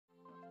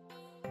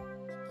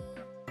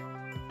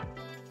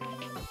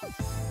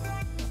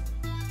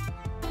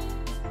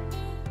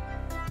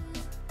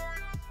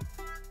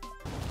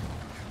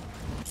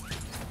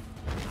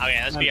Okay,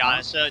 let's be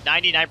honest. So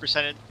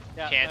 99%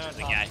 chance of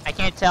the guy. I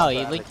can't tell.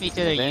 He linked me to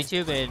their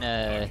YouTube and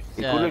Is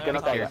it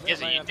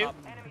YouTube?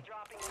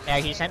 Yeah,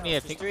 he sent me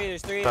a picture.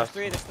 There's three.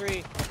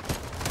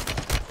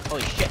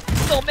 Holy shit!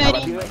 So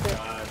many!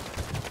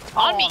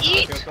 On me,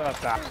 eat! I'm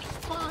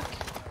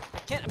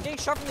getting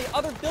shot from the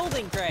other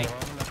building, Greg.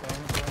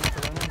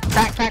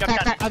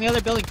 Crack! On the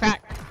other building,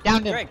 crack!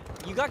 Down him. Greg,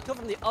 you got killed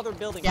from the other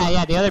building.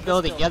 Yeah, the other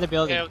building.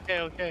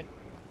 Okay.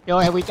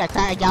 Yo, we got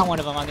cracked down one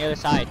of them on the other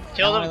side.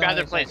 Kill them and grab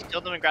their place.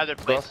 Kill them and grab their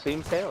place. ¿Dos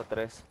teams o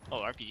tres? Oh,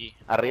 RPG.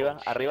 Arriba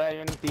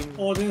hay un team.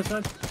 Oh, the other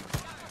side.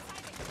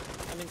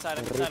 I'm inside.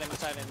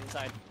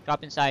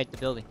 Drop inside the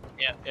building.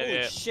 Yeah.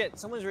 Holy shit,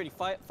 someone's already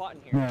fought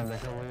in here.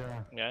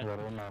 Yeah.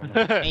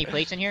 Any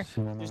plates in here?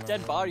 There's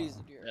dead bodies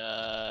in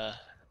here.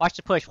 Watch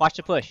the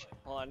push.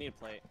 Oh, I need a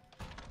plate.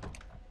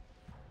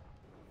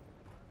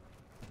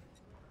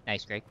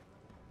 Nice, Greg.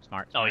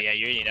 Smart. Oh yeah,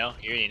 you already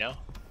know.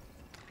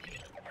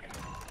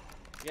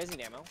 You guys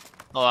need ammo?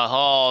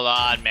 Hold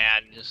on,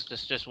 man.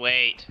 Just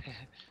wait.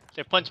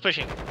 Their pun's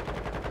pushing.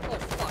 Oh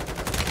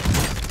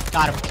fuck.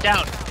 Got him.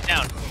 Down.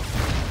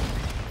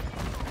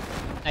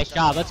 Nice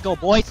job. Let's go,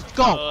 boys. Let's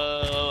go.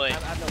 Oh, wait. I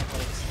have no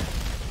plates.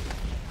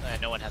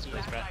 No one has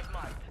plates, bro.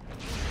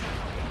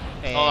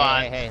 Hold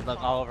on. Hey,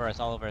 look, all over us.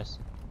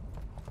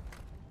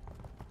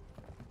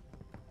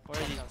 Where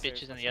are these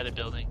bitches in the other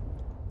building?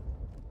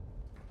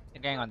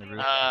 They're getting on the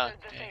roof.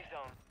 Okay.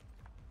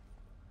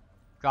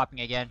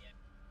 Dropping again.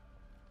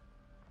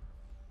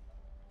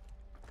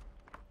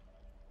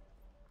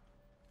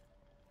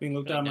 Being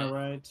looked down my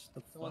right.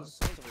 Someone's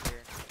over here.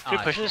 Should we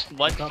push this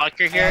one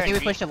fucker here? I think we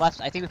push the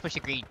left. I think we push the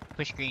green.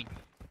 Push green.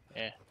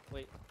 Yeah.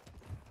 Wait.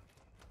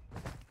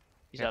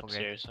 He's Careful,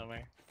 upstairs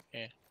somewhere.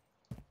 Yeah.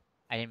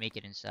 I didn't make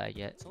it inside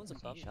yet. Someone's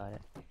above me. Shot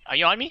it. Are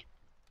you on me?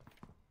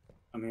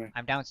 I'm here.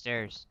 I'm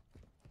downstairs.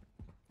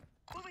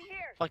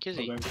 Fuck is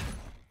he? Okay.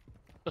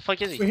 The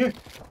fuck is he? We're here.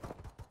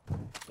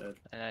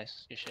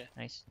 Nice. Good shit.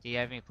 Nice. Do you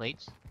have any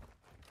plates?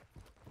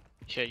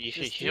 You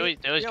should There's always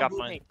three drop on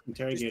one. blue.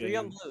 There's Interrogating three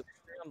on him.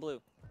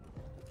 blue.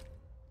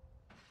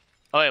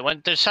 Oh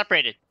wait, they're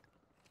separated.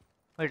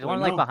 Wait, there's Oh, one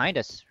like no. behind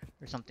us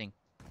or something.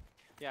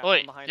 Yeah, Oh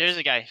wait, behind there's us.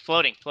 a guy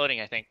floating,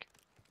 I think.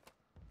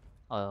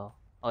 Oh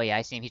yeah,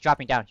 I see him. He's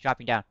dropping down. Crack.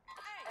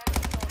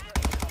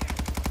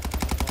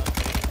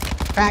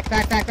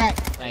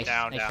 Nice.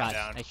 Down.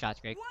 Nice shots,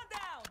 Greg.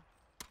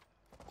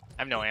 I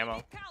have no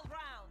ammo.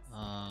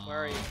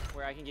 Where are you?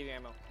 Where I can give you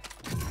ammo.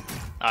 Oh,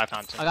 I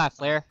found some. I got a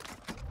flare.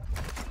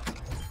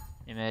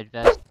 Image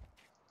vest.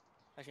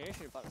 Actually, I should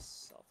have bought a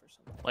self or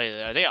something.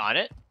 Wait, are they on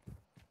it?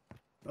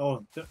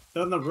 Oh,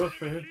 they're on the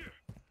roof right here.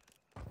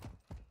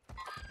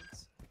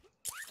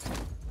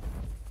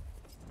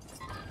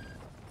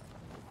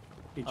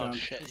 He Oh jumped.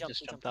 shit, He he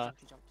just jumped he off.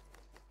 jumped.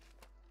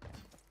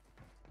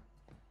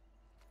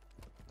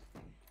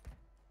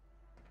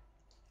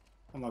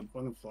 On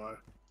the floor.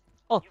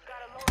 Oh.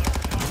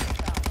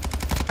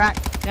 Crack.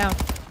 Down.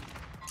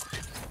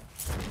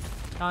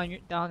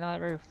 Down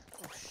that roof.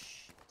 Oh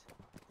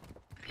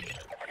shit.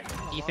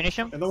 Did you finish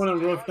him? Another one on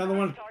the roof. Another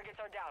one.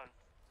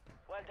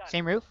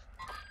 Same roof?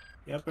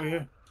 Yep, right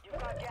here.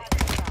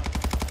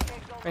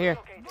 Right here.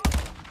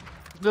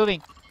 He's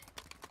moving.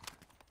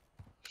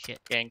 Shit.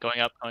 Gang, going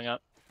up.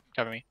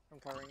 Cover me. I'm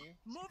covering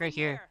you. Right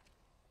here.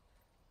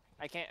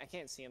 I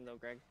can't see him though,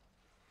 Greg.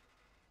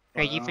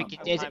 Greg, you I'm freaking.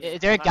 climbing,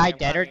 Is there a I'm guy climbing,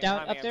 dead or I'm down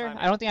climbing, up there? I'm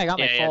I don't think I got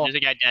my Yeah, full. there's a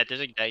guy dead. There's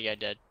a guy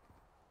dead.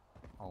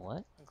 Oh, what?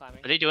 I'm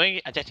climbing. Are they doing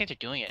it? I think they're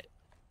doing it.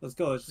 Let's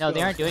go. Let's No, go.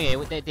 they aren't doing it.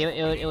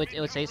 It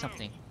would say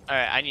something. All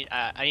right,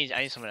 I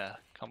need someone to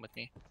come with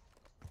me.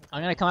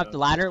 I'm gonna come up the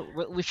ladder.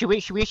 We should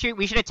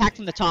attack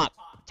from the top.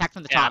 Attack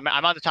from the Yeah, top.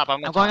 I'm on the top.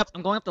 I'm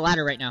going up the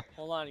ladder right now.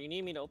 Hold on, you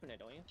need me to open it,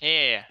 don't you?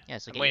 Yeah. Yeah,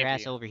 so I'm get waiting your for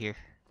ass you. over here.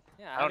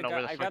 Yeah, I don't know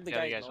where the I fuck grabbed the the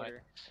other guys in guys went.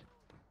 order.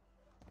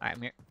 Alright,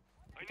 I'm here.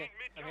 Okay,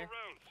 I'm here.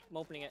 I'm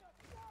opening it.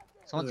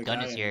 Someone's There's a gun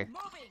guy is in here.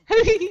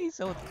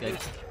 Someone's gun.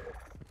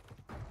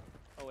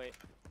 Oh wait,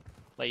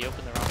 Wait, you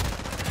opened the wrong one.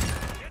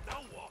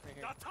 right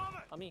here.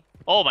 On me.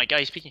 Oh my god,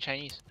 he's speaking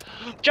Chinese.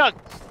 Jug!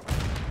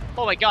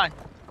 Oh my god.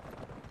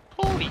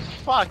 Holy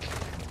fuck.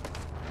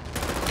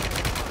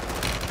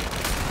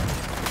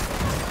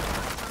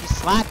 He's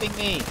slapping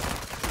me.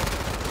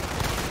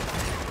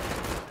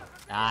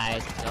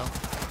 Nice. Go.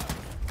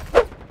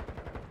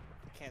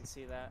 Can't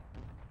see that.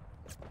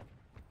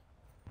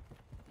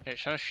 Okay,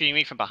 someone's shooting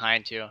me from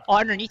behind too. Oh,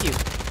 underneath you.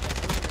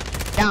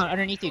 Down,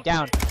 underneath you,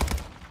 down.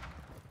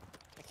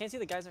 I can't see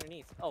the guys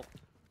underneath. Oh,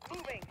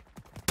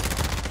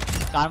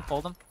 Got him,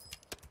 fold him.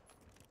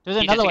 There's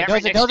Eat, another one.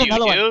 there's a guy There's right next to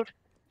another you, one. dude.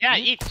 Yeah,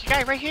 Hmm? eat the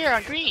guy right here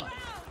on green.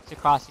 It's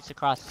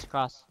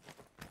across.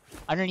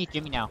 Underneath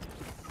Jimmy now.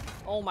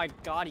 oh my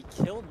god, he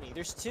killed me.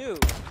 There's two.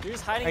 They're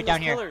just hiding Right in down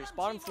those here. pillars.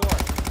 Bottom floor.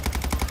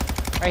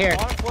 Right here.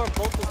 Bottom floor of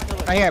both those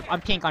pillars. Right here.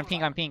 I'm pink. They'll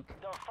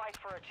fight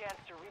for a chance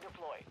to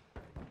redeploy.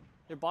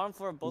 They're bottom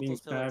floor of both Being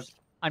those pillars. stabbed.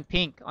 On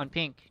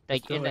pink.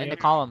 Like Still in right the here.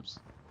 columns.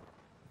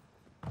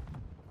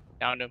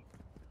 Downed him.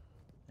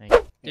 There's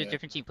a Yeah.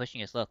 different team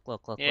pushing us. Look.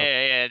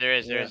 Yeah, there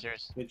is. Yeah. There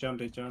is. They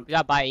jumped. We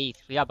got by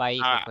ETH. Real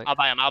quick.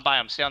 I'll buy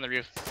him. Stay on the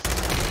roof.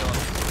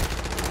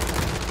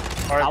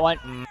 Got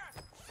one.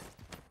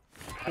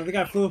 Oh, the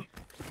guy flew.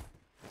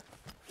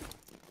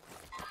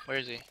 Where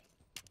is he?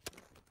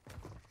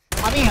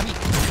 On me.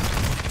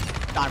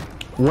 Got him.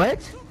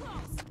 What?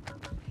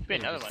 Should be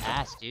another one.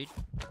 Ass, dude.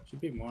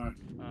 Should be more.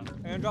 I'm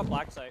gonna drop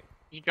black site.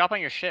 You drop on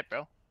your ship,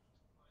 bro.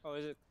 Oh,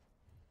 is it?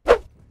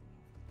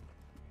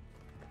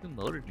 Who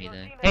motored me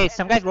then? Hey,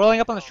 some guy's rolling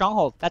up on the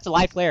stronghold. That's a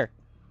live flare.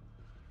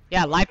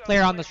 Yeah, live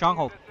flare on the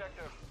stronghold.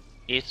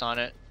 It's on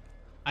it.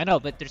 I know,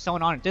 but there's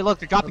someone on it. Dude, look,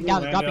 they're dropping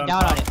down. They're dropping Landed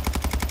down on on it.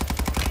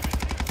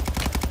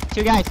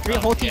 2 guys, 3,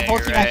 whole team, yeah, whole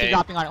you're team actually right.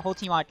 dropping on it. Whole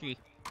team on 3.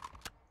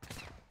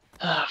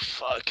 Ah,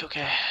 fuck.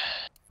 Okay.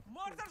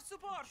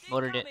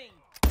 Motored it. Right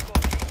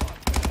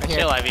Stay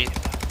here. alive, E.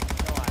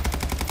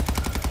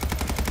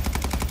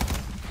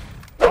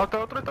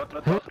 Otro.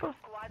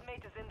 Squad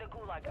mate is in the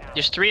gulag now.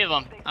 There's 3 of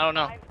them. I don't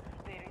know.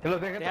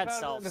 They had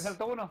selves. Did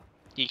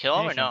you kill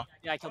him or no?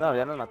 Yeah, I killed No, him.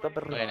 ya nos mató,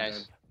 perro. Okay,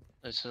 nice.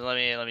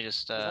 Let me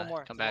just There's one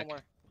more. come there's back. one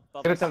more.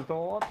 Bubbles.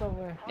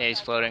 Yeah, he's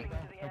floating.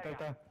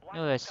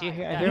 No, I see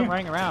here. I hear him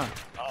running around.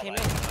 Came in.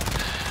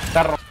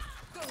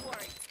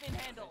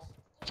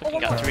 Fucking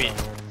got 3.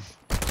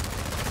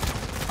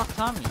 Fuck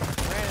Tommy. Ran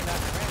it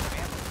out.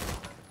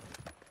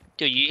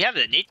 Dude, you have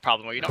the nade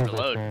problem where you don't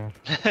reload.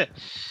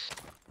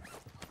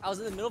 I was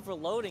in the middle of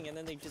reloading and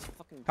then they just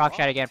fucking. Proc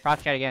chat again.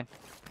 Proc chat again.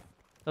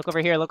 Look over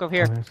here. Look over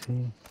here.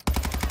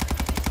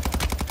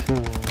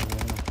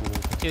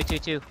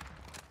 2.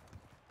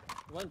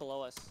 One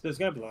below us. This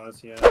guy below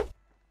us, yeah.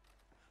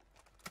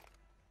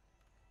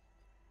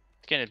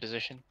 Get in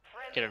position.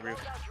 Get a roof.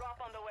 Drop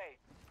on the way.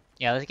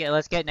 Yeah,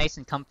 let's get nice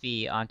and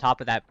comfy on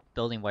top of that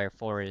building where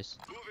 4 is.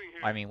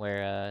 I mean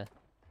where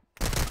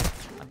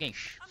I'm getting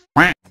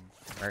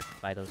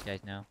murked by those guys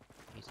now.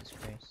 Jesus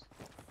Christ.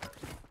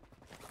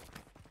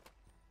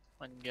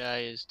 One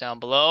guy is down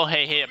below.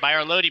 Hey, buy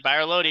our loady, buy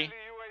our loady.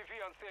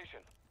 UAV on station.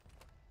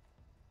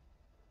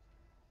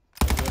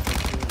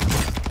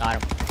 Got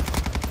him.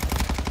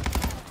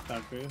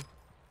 Time for you.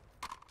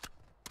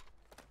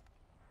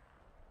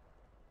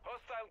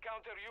 Hostile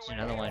counter UAV. There's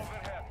another one.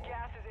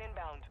 Gas is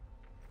inbound.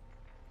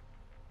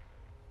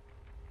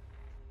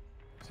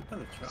 Is he by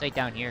the truck? Stay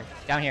down here.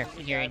 Down here.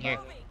 In here.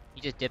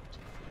 You just dipped.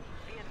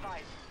 Be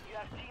advised, you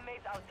have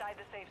teammates outside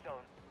the safe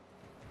zone.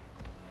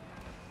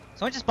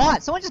 Someone just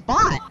bought! Someone just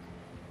bought!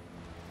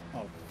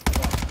 Oh,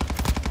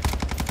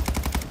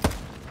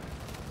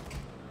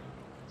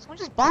 Someone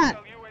just bought!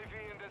 UAV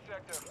in this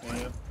sector.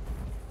 yeah.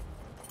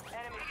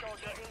 Enemy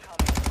soldier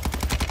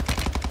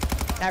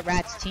incoming. That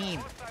rat's team.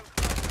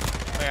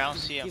 Where? I don't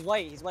see him. He's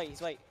white. He's white.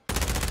 He's white.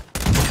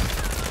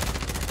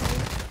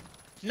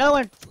 Another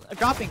one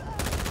dropping.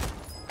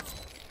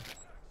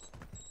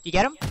 You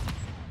get him?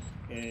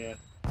 Yeah.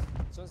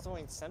 Someone's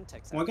throwing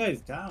Semtex. One guy's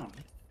down.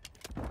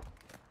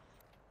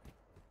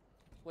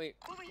 Wait.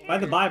 By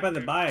the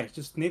buy.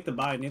 Just need the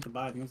buy. I think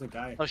it's a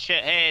guy. Oh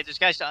shit! Hey, there's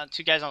guys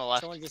 2 guys on the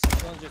left. Someone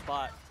just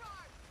bought.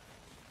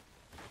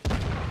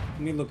 Let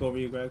me look over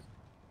you, Greg.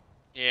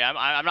 Yeah,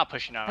 I'm not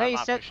pushing out. Hey, I'm you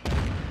not said- pushing out.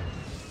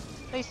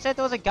 They said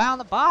there was a guy on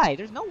the buy.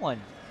 There's no one.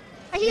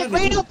 Hey, he Yeah, just they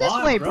ran just out this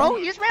bought, way, bro. bro.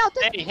 He just ran out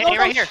this way. Hey,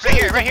 right here,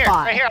 right here,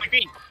 on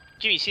green.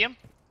 Jimmy, you see him?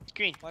 It's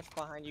green. Watch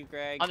behind you,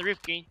 Greg. On the roof,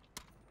 green.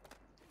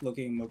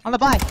 Looking. On the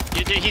buy.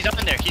 Dude, he's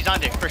on there. He's on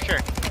there for sure.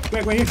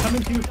 Greg, right here,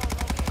 coming to you.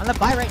 On the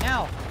buy right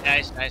now.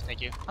 Nice, thank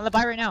you. On the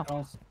buy right now.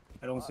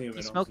 I don't see him.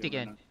 He smoked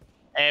again.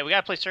 Hey, we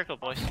gotta play circle,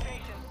 boys. Station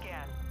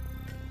scan.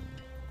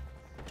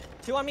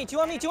 2 on me. 2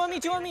 on me. 2 on me.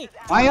 2 on me.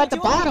 Why at the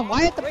bottom?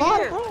 Why at the Right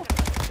bottom, here. bro?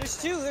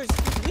 There's 2. There's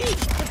weak.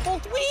 They're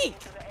both weak.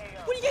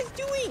 What are you guys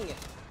doing?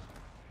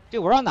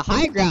 Dude, we're on the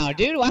high ground,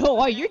 dude. What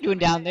are you doing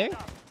down there?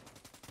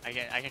 I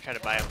can try to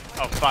buy him.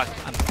 Oh fuck.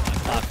 I'm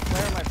fucked.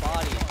 Flare in my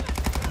body.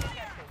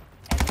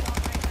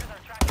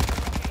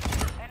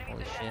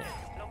 Holy shit.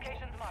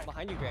 Locations marked.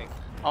 Behind you, Greg.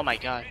 Oh my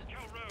god.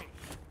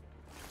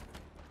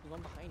 The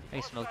one behind you. Let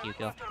me smoke you,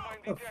 go.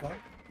 What the fuck?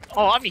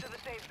 Oh, on me. To the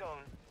safe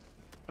zone.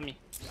 On me.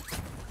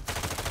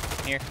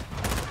 Here.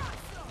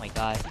 Oh my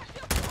god.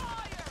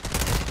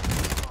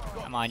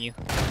 I'm on you.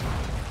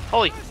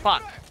 Holy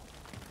fuck.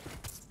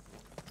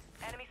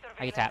 Enemy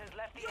I can tap. surveillance has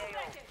left the AO.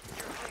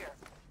 You're clear.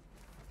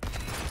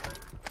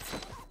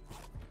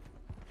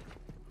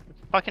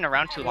 Fucking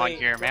around too long Wait,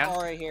 here, they're man.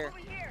 all right here.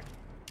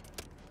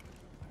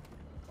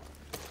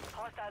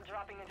 Hostile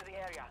dropping into the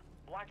area.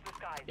 Watch the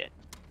skies. Yeah.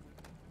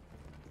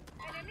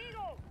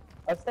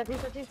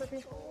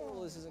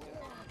 Oh, this isn't good.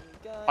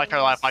 Guys.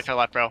 Watch our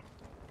left, bro.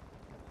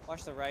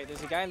 Watch the right.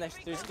 There's a guy in the.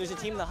 There's a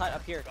team in the hut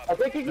up here. Oh,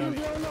 Right here.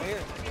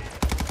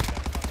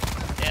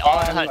 Yeah, all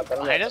in the hut.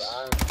 Behind us?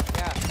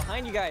 Yeah,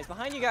 behind you guys.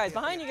 Behind you guys.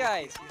 Behind you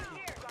guys.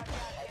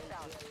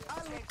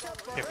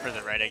 Here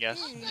further right, I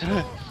guess.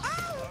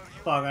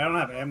 Fuck, I don't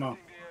have ammo.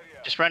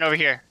 Just run over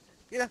here.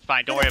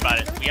 Fine, don't worry about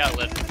it. We gotta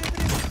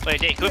live.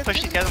 Wait, Jake, can we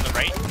push these guys on the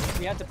right?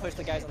 We have to push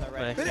the guys on the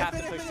right. We have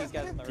to push these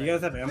guys on the right. Do you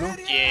guys have ammo?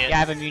 Yeah. Yeah, I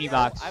have a muni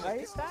box. I have a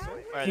pistol, sir. Where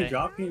are Can you they?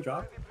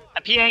 drop?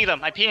 I'm PAing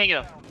them.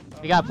 Oh,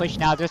 We gotta push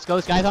now. There's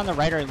those guys on the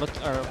right or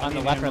on the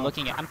left are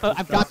looking at. I'm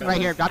dropping right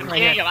here. Dropping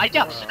right here. Yeah, I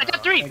got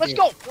 3. Let's Thank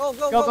go.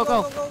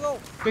 Go.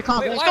 Good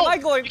combo. Wait, Let's why go. am I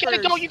going You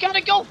first?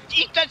 gotta go.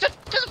 That's a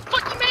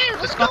fucking man.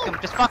 Let's Just go. fuck them.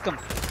 Just fuck them.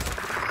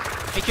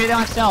 Make sure they're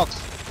on stealths.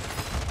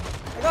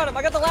 I got him.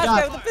 I got the last Good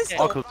guy job. with the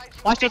pistol. Okay.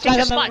 Watch those Take the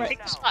guys on spot. the Take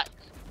right. the spot.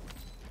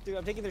 Dude,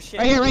 I'm taking their shit.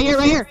 Right here. Where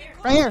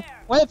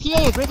the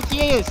PA is. Where the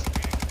PA is.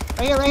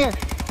 Right here.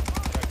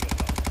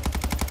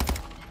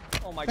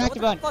 Oh my Crack god, the what the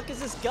gun. fuck is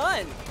this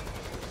gun?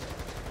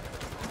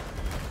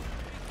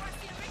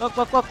 Look.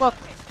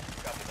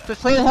 Just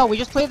play the hill. We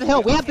just play the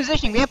hill. We have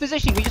position. We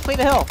just play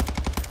the hill.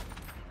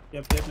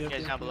 Yep. You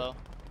guys down below.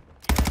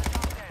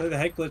 Play the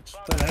head glitch.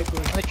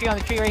 On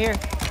the tree right here.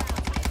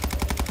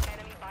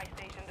 Enemy buy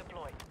station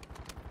deployed.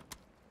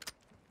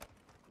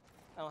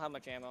 I don't have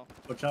much ammo.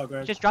 Watch out,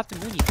 Greg. Just drop the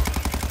Mooney. He's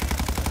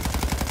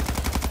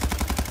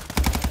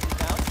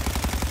down.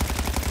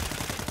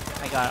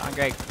 I got it. On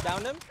Greg.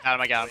 Downed him.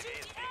 I got him.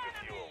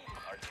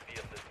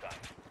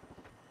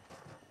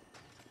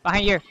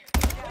 Behind here.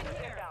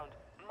 Inbound.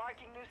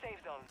 Marking new safe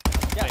zone.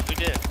 Yeah. Wait, who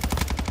did it?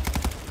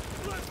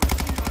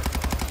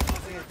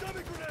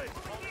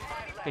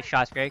 Good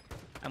shots, Greg.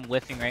 I'm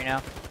whiffing right now.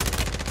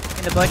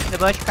 In the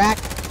bush, crack.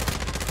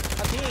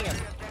 I'm beating him.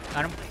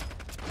 Got him.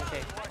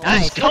 Okay.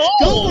 Nice. go!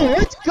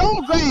 Let's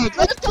go, Greg.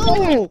 Let's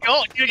go.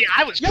 Go, dude.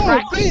 I was Yo,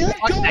 cracked. Greg, let's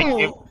Fuck that go.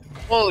 game.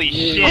 Holy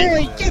shit.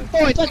 Holy shit,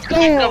 boys. Let's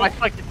Oh, I go.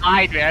 fucking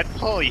died, man.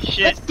 Holy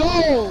shit. Let's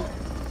go.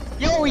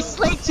 Yo, we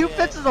slayed 2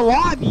 fifths of the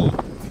lobby.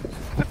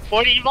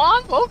 40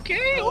 bomb?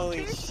 Okay,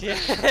 Holy okay. shit.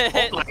 Oh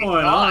my What's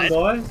going on, god.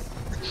 boys?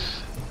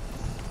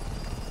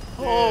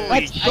 Holy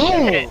Let's shit.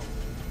 go.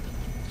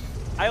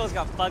 I almost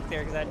got fucked there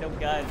because I had no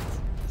guns.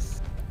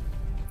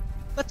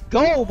 Let's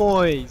go,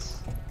 boys.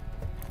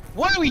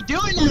 What are we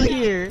doing out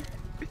here?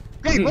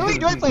 Greg, what are we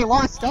doing playing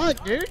Lost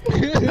Ark, dude?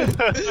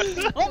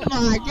 Oh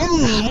my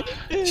god.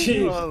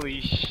 Jeez.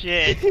 Holy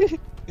shit.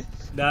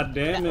 That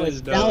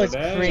damage, That was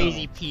damn.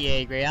 crazy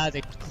PA, Greg. That was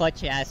a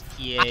clutch ass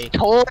PA.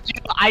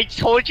 I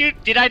told you,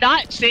 did I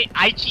not say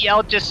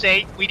IGL just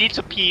say we need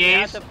some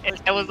had PAs? to push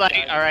And I was these like,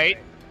 guys. alright.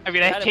 I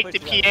mean, You I had to take the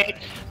push these guys. PA,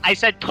 I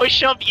said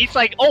push him, he's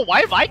like, oh,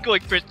 why am I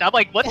going first? I'm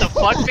like, what the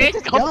fuck, man?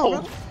 Let's Go!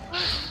 go.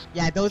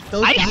 Yeah, those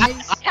I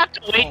guys. have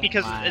to wait Oh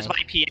because my. it's my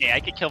PA. I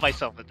can kill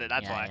myself with it,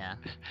 that's yeah, why. yeah.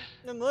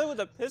 I'm living with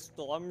a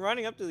pistol. I'm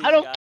running up to these I don't guys.